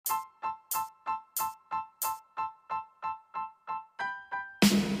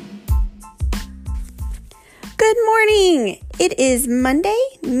Good morning. It is Monday,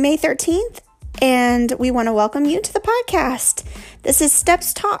 May 13th, and we want to welcome you to the podcast. This is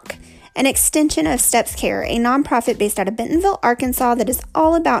Steps Talk, an extension of Steps Care, a nonprofit based out of Bentonville, Arkansas that is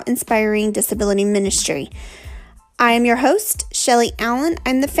all about inspiring disability ministry. I am your host, Shelly Allen.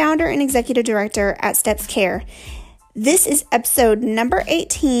 I'm the founder and executive director at Steps Care. This is episode number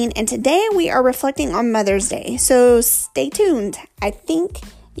 18, and today we are reflecting on Mother's Day, so stay tuned. I think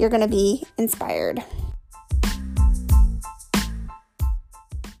you're going to be inspired.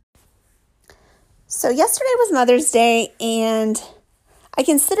 So yesterday was Mother's Day, and I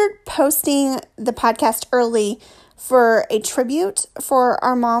considered posting the podcast early for a tribute for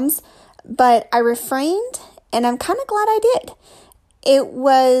our moms, but I refrained, and I'm kind of glad I did. It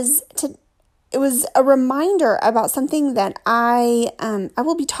was a reminder about something that I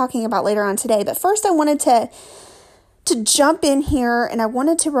will be talking about later on today. But first, I wanted to jump in here, and I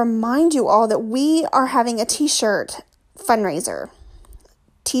wanted to remind you all that we are having a t-shirt fundraiser.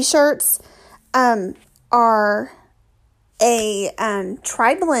 T-shirts are a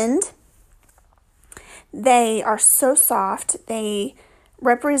tri-blend. They are so soft. They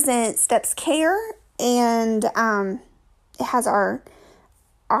represent Steps Care, and it has our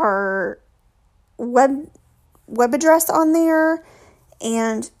web address on there,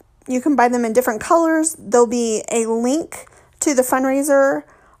 and you can buy them in different colors. There'll be a link to the fundraiser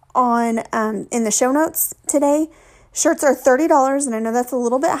on in the show notes today. Shirts are $30, and I know that's a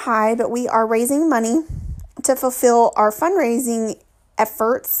little bit high, but we are raising money to fulfill our fundraising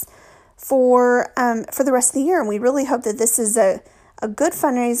efforts for the rest of the year. And we really hope that this is a good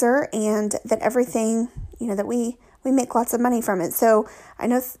fundraiser, and that everything, that we make lots of money from it. So I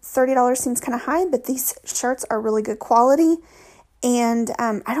know $30 seems kind of high, but these shirts are really good quality, and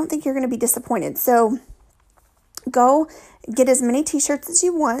I don't think you're going to be disappointed. So go get as many t-shirts as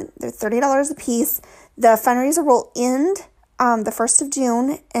you want. They're $30 a piece. The fundraiser will end the 1st of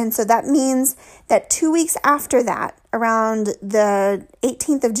June, and so that means that 2 weeks after that, around the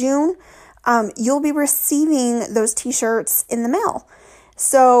 18th of June, you'll be receiving those t-shirts in the mail.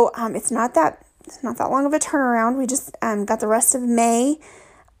 So it's not that long of a turnaround. We just got the rest of May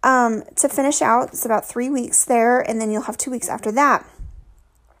to finish out. It's about 3 weeks there, and then you'll have 2 weeks after that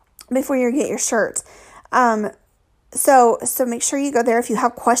before you get your shirt. So make sure you go there. If you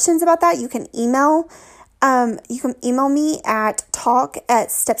have questions about that, you can email me at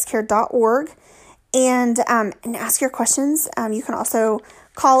talk@stepscare.org and ask your questions. You can also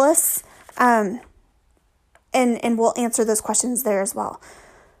call us and we'll answer those questions there as well.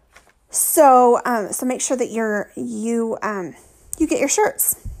 So make sure that you get your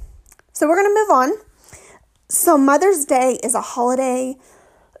shirts. So we're going to move on. So Mother's Day is a holiday.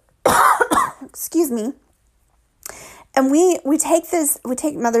 Excuse me. And we take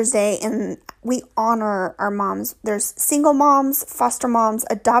Mother's Day and we honor our moms. There's single moms, foster moms,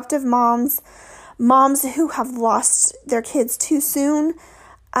 adoptive moms, moms who have lost their kids too soon,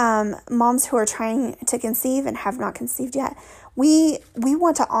 moms who are trying to conceive and have not conceived yet. We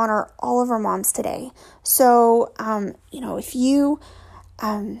want to honor all of our moms today. So, if you,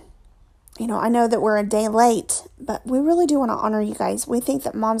 I know that we're a day late, but we really do want to honor you guys. We think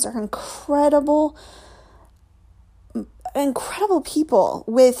that moms are incredible people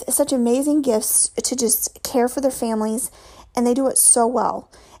with such amazing gifts to just care for their families, and they do it so well.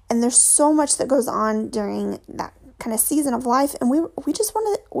 And there's so much that goes on during that kind of season of life, and we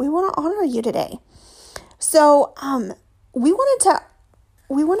want to honor you today. So we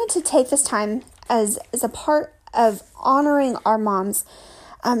wanted to take this time as a part of honoring our moms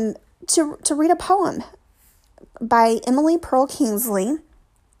to read a poem by Emily Pearl Kingsley.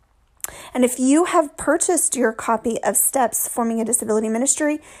 And if you have purchased your copy of Steps Forming a Disability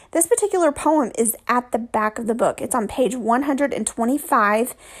Ministry, this particular poem is at the back of the book. It's on page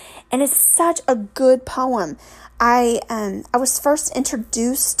 125, and it's such a good poem. I was first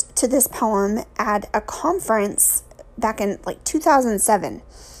introduced to this poem at a conference back in 2007.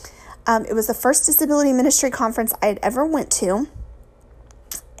 It was the first disability ministry conference I had ever went to,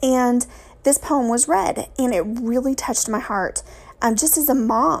 and this poem was read, and it really touched my heart. Just as a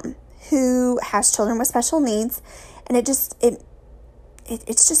mom who has children with special needs, and it's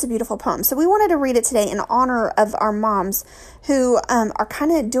just a beautiful poem. So we wanted to read it today in honor of our moms who are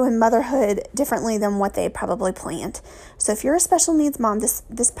kind of doing motherhood differently than what they probably planned. So if you're a special needs mom,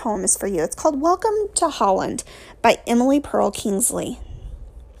 this poem is for you. It's called Welcome to Holland by Emily Pearl Kingsley.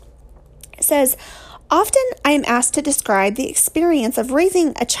 It says, often I am asked to describe the experience of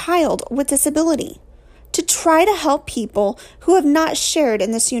raising a child with disability, to try to help people who have not shared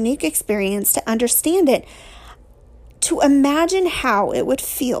in this unique experience to understand it, to imagine how it would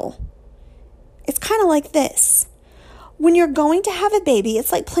feel. It's kind of like this. When you're going to have a baby,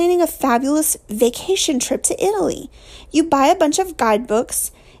 it's like planning a fabulous vacation trip to Italy. You buy a bunch of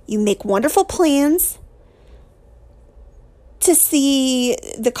guidebooks, you make wonderful plans to see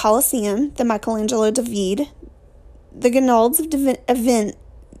the Colosseum, the Michelangelo David, the Guinalds of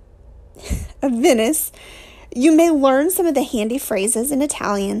Venice. You may learn some of the handy phrases in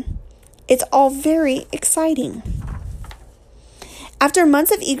Italian. It's all very exciting. After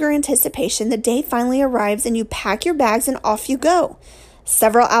months of eager anticipation, the day finally arrives and you pack your bags and off you go.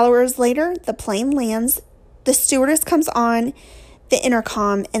 Several hours later, the plane lands. The stewardess comes on the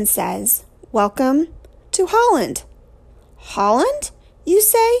intercom and says, "Welcome to Holland." Holland, you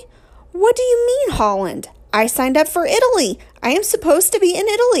say? What do you mean, Holland? I signed up for Italy. I am supposed to be in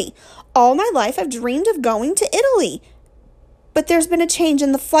Italy. All my life I've dreamed of going to Italy. But there's been a change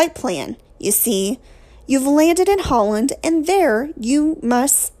in the flight plan. You see, you've landed in Holland and there you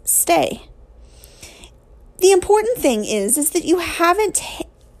must stay. The important thing is that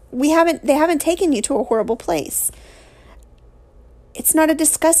they haven't taken you to a horrible place. It's not a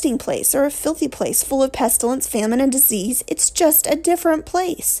disgusting place or a filthy place full of pestilence, famine, and disease. It's just a different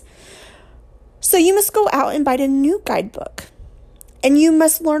place. So you must go out and buy a new guidebook. And you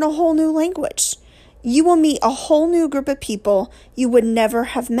must learn a whole new language. You will meet a whole new group of people you would never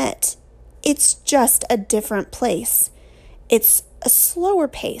have met. It's just a different place. It's a slower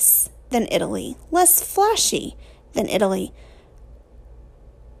pace than Italy, less flashy than Italy.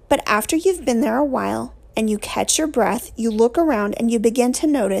 But after you've been there a while and you catch your breath, you look around and you begin to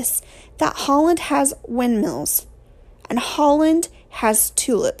notice that Holland has windmills and Holland has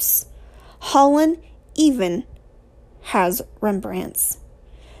tulips. Holland even has Rembrandts.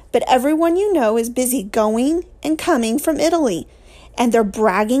 But everyone you know is busy going and coming from Italy, and they're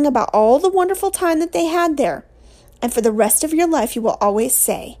bragging about all the wonderful time that they had there. And for the rest of your life, you will always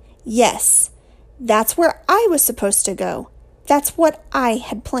say, "Yes, that's where I was supposed to go. That's what I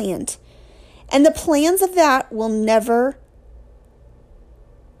had planned." And the plans of that will never,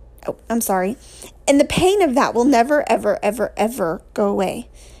 and the pain of that will never, ever, ever, ever go away,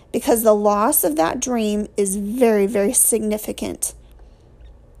 because the loss of that dream is very, very significant.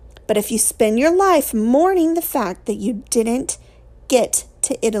 But if you spend your life mourning the fact that you didn't get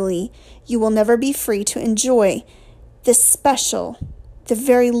to Italy, you will never be free to enjoy the special, the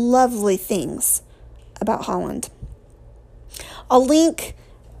very lovely things about Holland. I'll link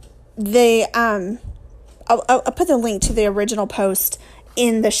I'll put the link to the original post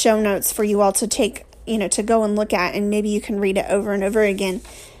in the show notes for you all to take, to go and look at, and maybe you can read it over and over again.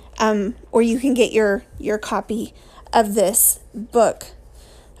 Or you can get your copy of this book,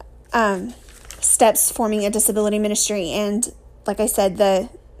 Steps Forming a Disability Ministry. And like I said, the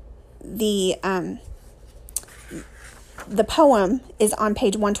poem is on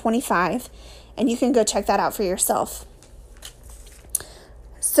page 125, and you can go check that out for yourself.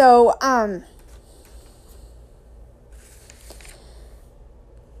 So,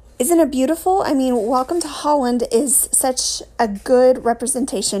 isn't it beautiful? I mean, Welcome to Holland is such a good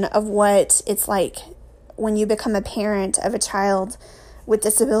representation of what it's like when you become a parent of a child with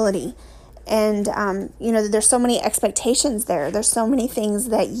disability. And, there's so many expectations there. There's so many things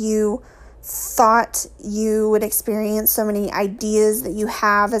that you thought you would experience, so many ideas that you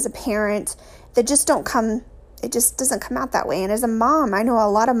have as a parent that just don't come. It just doesn't come out that way. And as a mom, I know a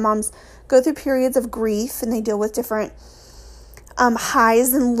lot of moms go through periods of grief, and they deal with different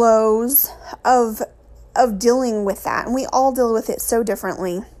highs and lows of dealing with that. And we all deal with it so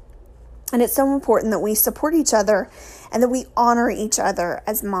differently. And it's so important that we support each other and that we honor each other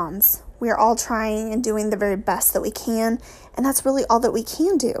as moms. We are all trying and doing the very best that we can. And that's really all that we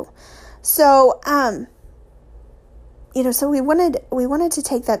can do. So, so we wanted to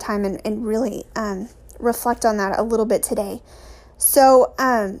take that time and really, reflect on that a little bit today. So,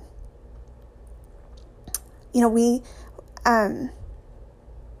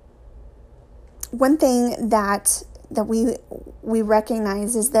 one thing that we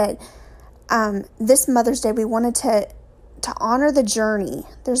recognize is that this Mother's Day we wanted to honor the journey.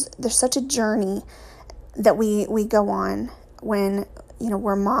 There's such a journey that we go on when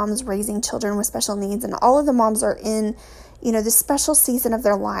we're moms raising children with special needs, and all of the moms are in this special season of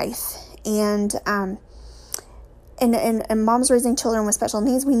their life, and moms raising children with special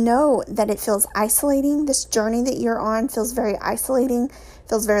needs, we know that it feels isolating. This journey that you're on feels very isolating,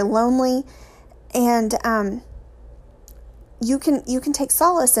 feels very lonely. And you can take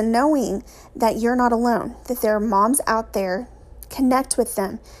solace in knowing that you're not alone, that there are moms out there. Connect with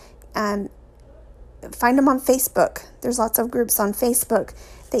them. Find them on Facebook. There's lots of groups on Facebook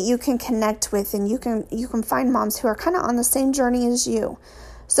that you can connect with, and you can find moms who are kind of on the same journey as you.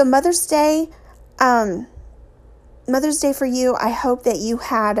 So Mother's Day, Mother's Day for you, I hope that you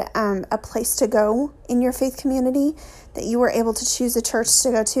had a place to go in your faith community, that you were able to choose a church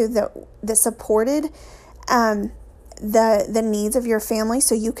to go to that supported the needs of your family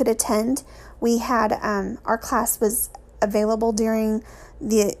so you could attend. We had our class was available during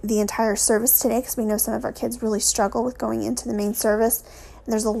the entire service today because we know some of our kids really struggle with going into the main service.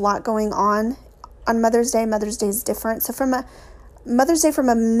 And there's a lot going on Mother's Day. Mother's Day is different. So from Mother's Day from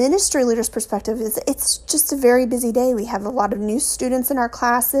a ministry leader's perspective, it's just a very busy day. We have a lot of new students in our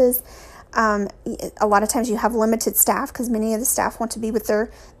classes. A lot of times you have limited staff because many of the staff want to be with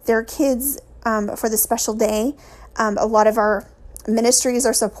their kids for the special day. A lot of our ministries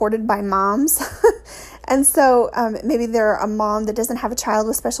are supported by moms. And so maybe they're a mom that doesn't have a child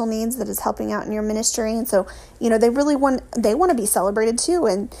with special needs that is helping out in your ministry. And so, they really want to be celebrated too.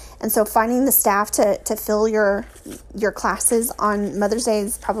 And so finding the staff to fill your classes on Mother's Day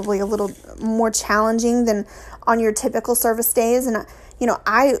is probably a little more challenging than on your typical service days. And,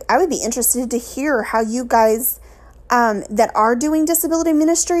 I would be interested to hear how you guys that are doing disability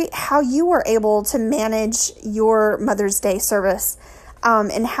ministry, how you were able to manage your Mother's Day service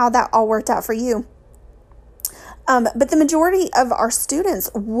and how that all worked out for you. But the majority of our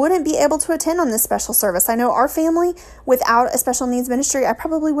students wouldn't be able to attend on this special service. I know our family, without a special needs ministry, I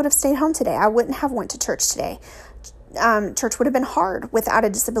probably would have stayed home today. I wouldn't have went to church today. Church would have been hard without a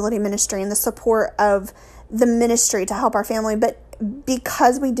disability ministry and the support of the ministry to help our family. But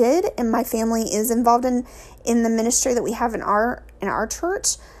because we did, and my family is involved in the ministry that we have in our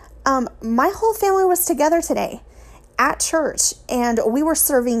church, my whole family was together today at church, and we were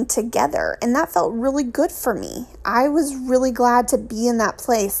serving together, and that felt really good for me. I was really glad to be in that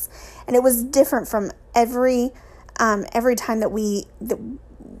place, and it was different from every time that we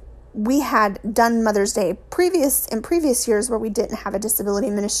had done Mother's Day in previous years where we didn't have a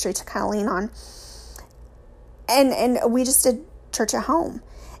disability ministry to kind of lean on, and we just did church at home.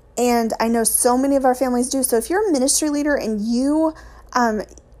 And I know so many of our families do. So if you're a ministry leader and you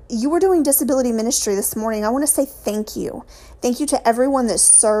were doing disability ministry this morning, I want to say thank you. Thank you to everyone that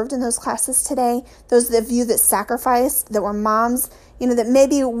served in those classes today. Those of you that sacrificed, that were moms, that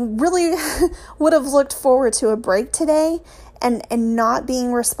maybe really would have looked forward to a break today and not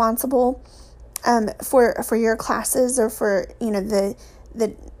being responsible for your classes or for, the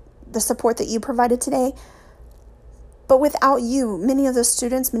support that you provided today. But without you, many of those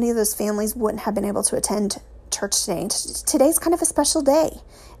students, many of those families wouldn't have been able to attend church today. Today's kind of a special day.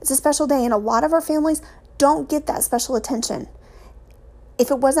 It's a special day, and a lot of our families don't get that special attention.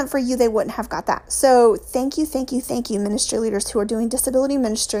 If it wasn't for you, they wouldn't have got that. So thank you, ministry leaders who are doing disability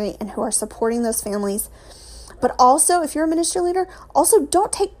ministry and who are supporting those families. But also, if you're a ministry leader, also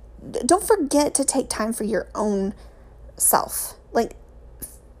don't forget to take time for your own self. Like,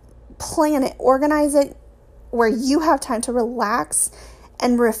 plan it, organize it, where you have time to relax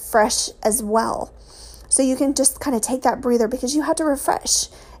and refresh as well. So you can just kind of take that breather because you have to refresh.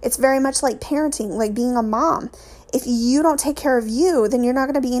 It's very much like parenting, like being a mom. If you don't take care of you, then you're not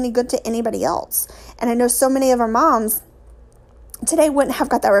going to be any good to anybody else. And I know so many of our moms today wouldn't have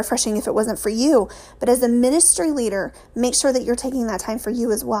got that refreshing if it wasn't for you. But as a ministry leader, make sure that you're taking that time for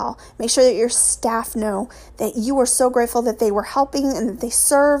you as well. Make sure that your staff know that you are so grateful that they were helping and that they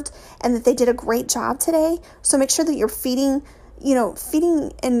served and that they did a great job today. So make sure that you're feeding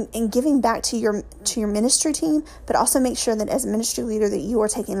and giving back to your ministry team, but also make sure that as a ministry leader that you are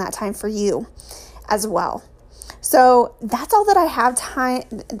taking that time for you as well. So that's all that I have time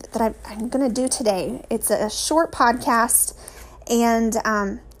that I'm going to do today. It's a short podcast. And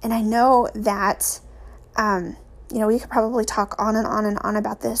I know that, we could probably talk on and on and on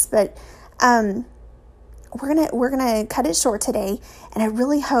about this, but, we're going to cut it short today. And I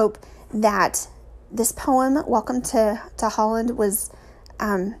really hope that this poem, Welcome to Holland, was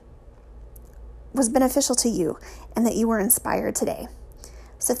beneficial to you and that you were inspired today.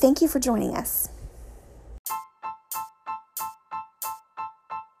 So thank you for joining us.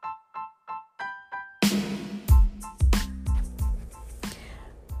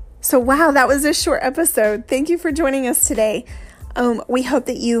 So wow, that was a short episode. Thank you for joining us today. We hope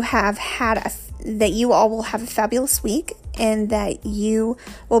that you that you all will have a fabulous week and that you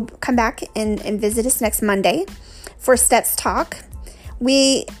will come back and visit us next Monday for Steps Talk.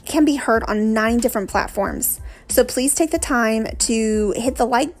 We can be heard on 9 different platforms. So please take the time to hit the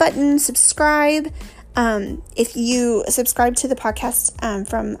like button, subscribe. If you subscribe to the podcast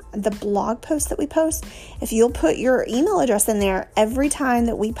from the blog post that we post, if you'll put your email address in there, every time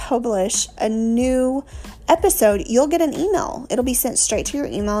that we publish a new episode, you'll get an email. It'll be sent straight to your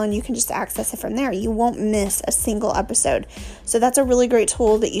email and you can just access it from there. You won't miss a single episode. So that's a really great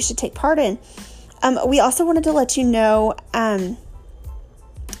tool that you should take part in. We also wanted to let you know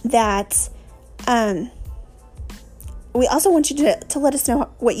that we also want you to let us know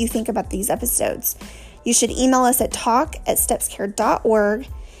what you think about these episodes. You should email us at talk@stepscare.org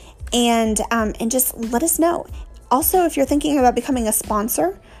and just let us know. Also, if you're thinking about becoming a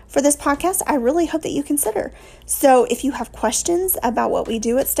sponsor for this podcast, I really hope that you consider. So if you have questions about what we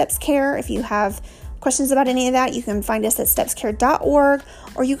do at Steps Care, if you have questions about any of that, you can find us at stepscare.org,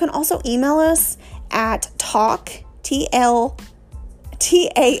 or you can also email us at talk, TALK,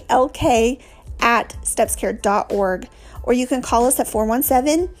 at stepscare.org, or you can call us at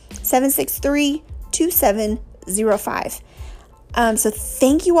 417-763-2705. So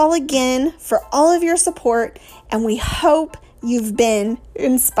thank you all again for all of your support, and we hope you've been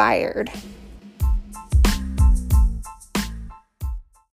inspired.